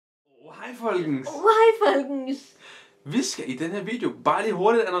Hej folkens! Hej folkens! Vi skal i den her video bare lige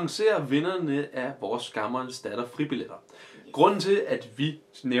hurtigt annoncere vinderne af vores Skammerens datter fribiletter. Grunden til, at vi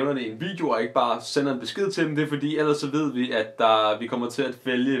nævner det i en video og ikke bare sender en besked til dem, det er fordi, ellers så ved vi, at vi kommer til at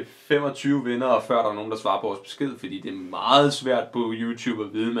vælge 25 vindere, før der er nogen, der svarer på vores besked, fordi det er meget svært på YouTube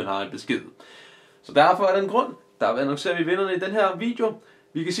at vide, at man har en besked. Så derfor er der en grund, der annoncerer vi vinderne i den her video.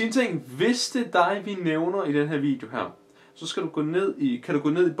 Vi kan sige en ting, hvis det er dig, vi nævner i den her video her, så skal du gå ned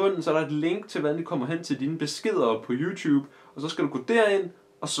i bunden, så er der et link til, hvordan du kommer hen til dine beskeder på YouTube, og så skal du gå derind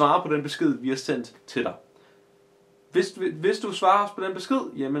og svare på den besked, vi har sendt til dig. Hvis du svarer på den besked,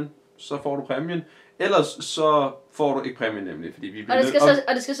 jamen, så får du præmien. Ellers så får du ikke præmien nemlig, fordi vi og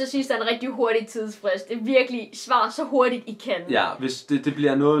det skal så siges, at der er en rigtig hurtig tidsfrist. Det er virkelig svar så hurtigt I kan. Ja, hvis det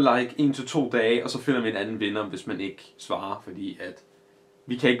bliver noget like 1 til 2 dage, og så finder vi en anden vinder, hvis man ikke svarer, fordi at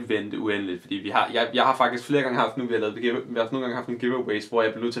vi kan ikke vente uendeligt, fordi jeg har faktisk flere gange haft, vi har nogle gange haft en giveaways, hvor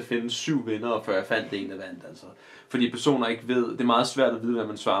jeg blev nødt til at finde 7 vindere, før jeg fandt en, der vandt, altså. Fordi personer ikke ved, det er meget svært at vide, hvad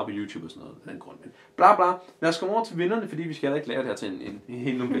man svarer på YouTube og sådan noget, af den grund. Men bla bla, lad os komme over til vinderne, fordi vi skal heller ikke lave det her til en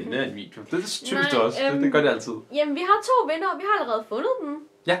helt normalt video. Det er typisk også, det gør det altid. Jamen, vi har 2 vindere, vi har allerede fundet dem.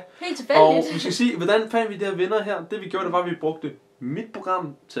 Ja, helt tilfældigt. Og vi skal sige, hvordan fandt vi de her vinder her? Det vi gjorde, det var, at vi brugte mit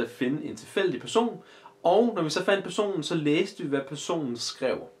program til at finde en tilfældig person, og når vi så fandt personen, så læste vi, hvad personen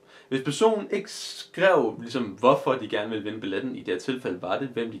skrev. Hvis personen ikke skrev, ligesom, hvorfor de gerne ville vinde billetten, i det her tilfælde var det,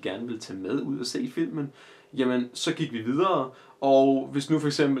 hvem de gerne ville tage med ud og se filmen, jamen, så gik vi videre. Og hvis nu for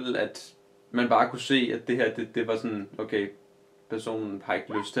eksempel, at man bare kunne se, at det her, det var sådan, okay, personen har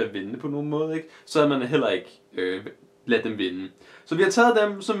ikke lyst til at vinde på nogen måde, ikke? Så havde man heller ikke ladet dem vinde. Så vi har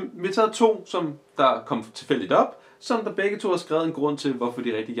taget 2, som der kom tilfældigt op, som der begge to har skrevet en grund til, hvorfor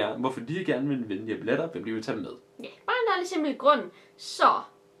de gerne vil vinde de her billetter, hvem de vil tage med. Ja, bare en dejlig simpel grund. Så,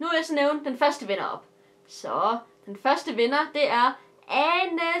 nu vil jeg så nævne den første vinder op. Så, den første vinder, det er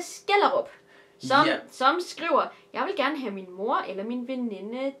Anne Skellerup, som skriver, jeg vil gerne have min mor eller min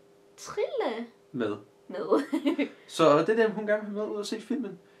veninde Trille med. Så det er dem, hun gerne vil have med ud og se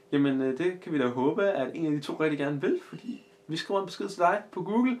filmen. Jamen, det kan vi da håbe, at en af de 2 rigtig gerne vil, fordi vi skriver en besked til dig på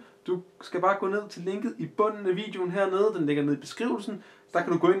Google. Du skal bare gå ned til linket i bunden af videoen hernede, den ligger nede i beskrivelsen. Der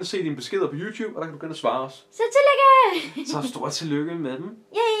kan du gå ind og se dine beskeder på YouTube, og der kan du gå ind og svare os. Så tillykke! Så stort tillykke med dem.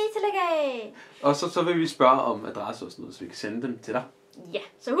 Yay, tillykke! Og så vil vi spørge om adresse og sådan noget, så vi kan sende dem til dig. Ja,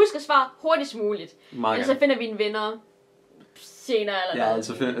 så husk at svare hurtigst muligt. Ellers så finder vi en vinder senere eller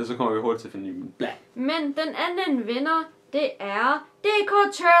noget. Ja, så kommer vi hurtigt til at finde en bla. Men den anden vinder, det er DK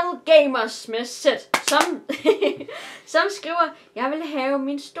Turtle Gamers med Z, som skriver, jeg vil have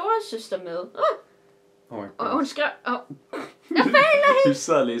min storesøster med. Og hun skrev, jeg fejler helt. Vi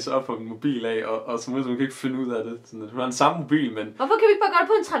sad og læser op på min mobil af, og så hun kan ikke finde ud af det. Sådan, hun har den samme mobil, men... Hvorfor kan vi ikke bare gøre det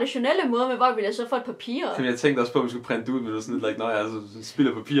på en traditionelle måde, med hvor vi læser for et papir? Jamen, jeg tænkte også på, at vi skulle printe ud, men det var sådan lidt, like, altså,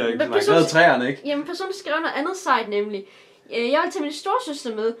 spiller papir, ikke? Sådan, jeg træerne, ikke? Jamen, personen skrev noget andet site, nemlig. Jeg vil tage min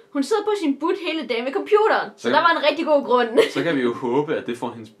storesøster med. Hun sidder på sin but hele dagen ved computeren. Så der var en rigtig god grund. Så kan vi jo håbe, at det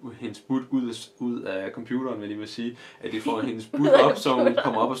får hendes but ud af computeren, vil jeg lige sige. At det får hendes but op, så hun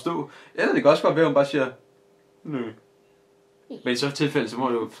kommer op og stå. Eller det kan også godt være, at hun bare siger, nø. Men i så tilfælde, så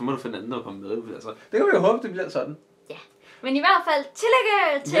må du finde anden at komme med. Altså, det kan vi jo håbe, det bliver sådan. Ja, men i hvert fald,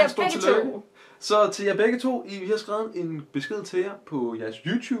 tillykke til jer begge to. Så til jer begge to, I har skrevet en besked til jer på jeres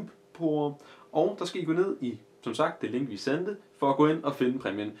YouTube-bruger. Og der skal I gå ned i, som sagt, det link vi sendte, for at gå ind og finde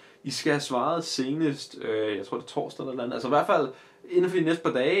præmien. I skal have svaret senest, jeg tror det er torsdag eller andet. Altså i hvert fald inden for de næste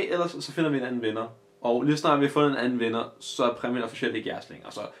par dage, ellers så finder vi en anden vinder. Og lige snart vi har fundet en anden vinder, så er præmien officielt ikke jeres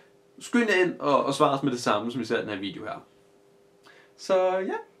længere. Så skynd jer ind og svar os med det samme, som vi ser i den her video her. Så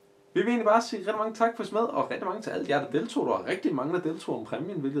ja, vi vil egentlig bare sige rigtig mange tak for med, og rigtig mange til alle jer, der deltog. Der var rigtig mange, der deltog om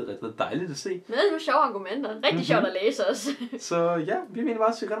præmien, hvilket er rigtig dejligt at se. Det er nogle sjove argumenter. Rigtig sjovt at læse os. Så ja, vi vil egentlig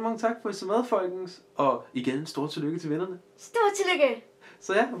bare sige rigtig mange tak for med, folkens. Og igen, stort tillykke til vinderne. Stort tillykke!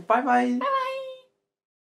 Så ja, bye bye! Bye bye!